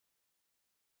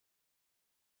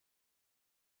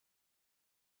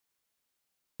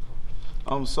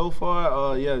So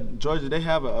far, yeah, Georgia, they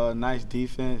have a nice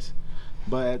defense,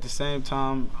 but at the same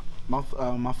time,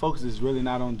 my focus is really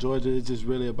not on Georgia. It's just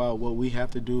really about what we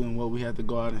have to do and what we have to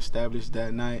go out and establish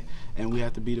that night, and we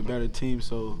have to be the better team.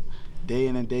 So day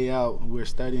in and day out, we're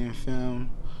studying film,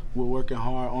 we're working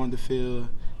hard on the field,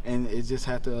 and it just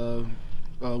have to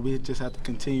we just have to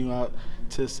continue out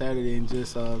till Saturday and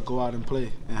just go out and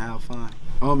play and have fun.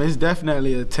 It's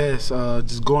definitely a test.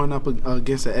 Just going up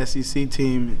against the SEC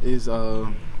team is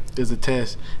a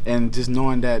test, and just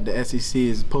knowing that the SEC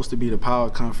is supposed to be the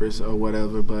power conference or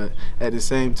whatever, but at the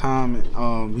same time,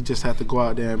 we just have to go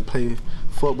out there and play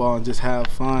football and just have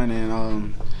fun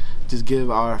and just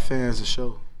give our fans a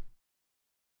show.